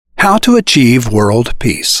How to Achieve World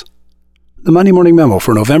Peace. The Monday Morning Memo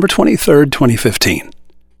for November 23, 2015.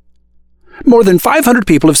 More than 500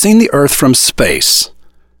 people have seen the Earth from space,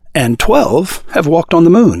 and 12 have walked on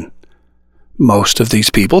the moon. Most of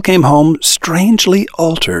these people came home strangely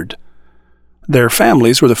altered. Their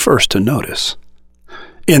families were the first to notice.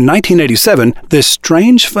 In 1987, this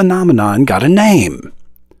strange phenomenon got a name.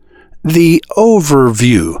 The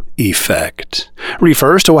overview effect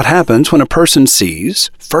refers to what happens when a person sees,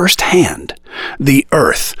 firsthand, the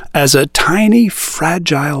Earth as a tiny,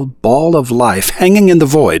 fragile ball of life hanging in the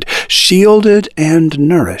void, shielded and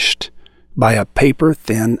nourished by a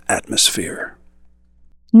paper-thin atmosphere.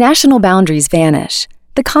 National boundaries vanish,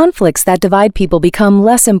 the conflicts that divide people become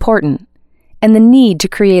less important, and the need to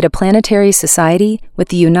create a planetary society with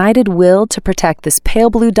the united will to protect this pale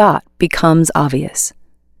blue dot becomes obvious.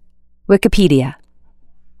 Wikipedia.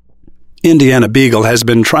 Indiana Beagle has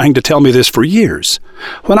been trying to tell me this for years.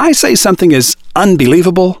 When I say something is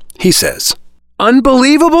unbelievable, he says,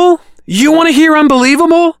 "Unbelievable? You want to hear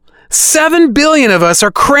unbelievable? 7 billion of us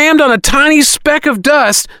are crammed on a tiny speck of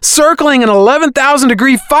dust circling an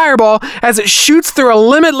 11,000-degree fireball as it shoots through a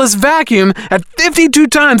limitless vacuum at 52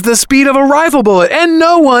 times the speed of a rifle bullet, and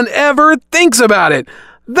no one ever thinks about it.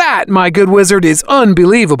 That, my good wizard, is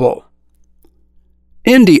unbelievable."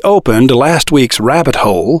 Indy opened last week's rabbit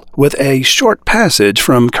hole with a short passage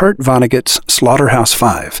from Kurt Vonnegut's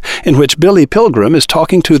Slaughterhouse-Five, in which Billy Pilgrim is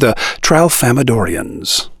talking to the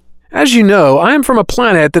Tralfamadorians. As you know, I am from a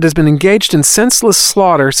planet that has been engaged in senseless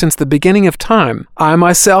slaughter since the beginning of time. I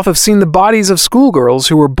myself have seen the bodies of schoolgirls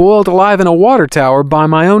who were boiled alive in a water tower by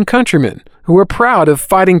my own countrymen, who were proud of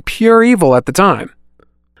fighting pure evil at the time.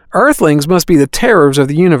 Earthlings must be the terrors of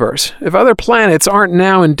the universe. If other planets aren't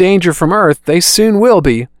now in danger from Earth, they soon will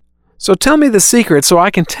be. So tell me the secret so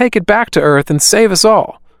I can take it back to Earth and save us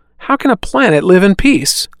all. How can a planet live in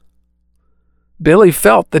peace? Billy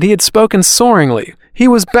felt that he had spoken soaringly. He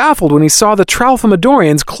was baffled when he saw the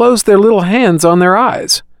Tralfamadorians close their little hands on their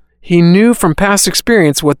eyes. He knew from past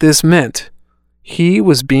experience what this meant. He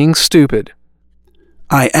was being stupid.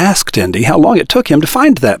 I asked Indy how long it took him to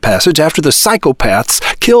find that passage after the psychopaths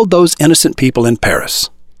killed those innocent people in Paris.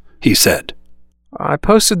 He said, "I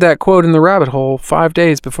posted that quote in the rabbit hole 5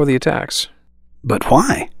 days before the attacks." "But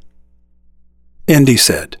why?" Indy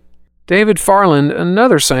said, David Farland,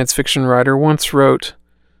 another science fiction writer, once wrote,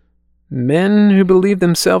 "Men who believe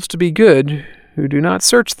themselves to be good, who do not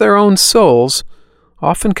search their own souls,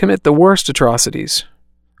 often commit the worst atrocities.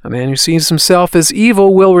 A man who sees himself as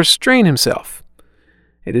evil will restrain himself.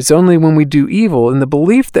 It is only when we do evil in the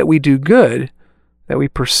belief that we do good that we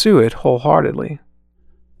pursue it wholeheartedly."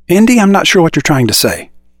 "Indy, I'm not sure what you're trying to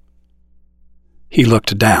say." He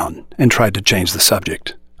looked down and tried to change the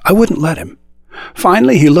subject. I wouldn't let him.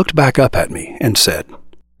 Finally, he looked back up at me and said,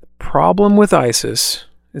 "The problem with ISIS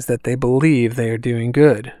is that they believe they are doing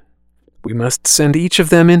good. We must send each of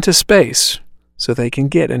them into space so they can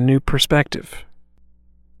get a new perspective."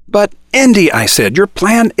 "But Indy," I said, "your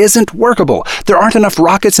plan isn't workable. There aren't enough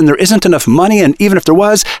rockets and there isn't enough money, and even if there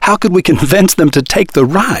was, how could we convince them to take the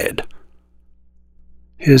ride?"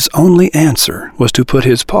 His only answer was to put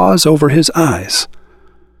his paws over his eyes,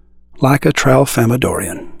 like a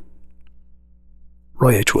Tralfamadorian.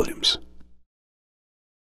 Roy H. Williams.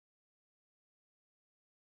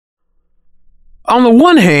 On the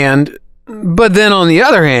one hand, but then on the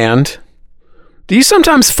other hand, do you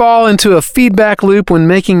sometimes fall into a feedback loop when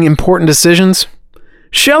making important decisions?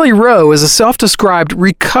 Shelley Rowe is a self-described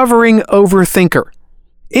recovering overthinker.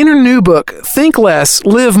 In her new book, Think Less,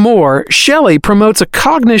 Live More, Shelley promotes a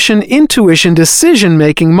cognition-intuition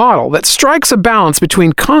decision-making model that strikes a balance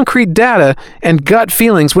between concrete data and gut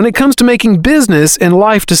feelings when it comes to making business and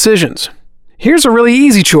life decisions. Here's a really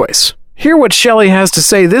easy choice. Hear what Shelley has to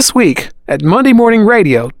say this week at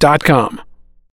MondayMorningRadio.com.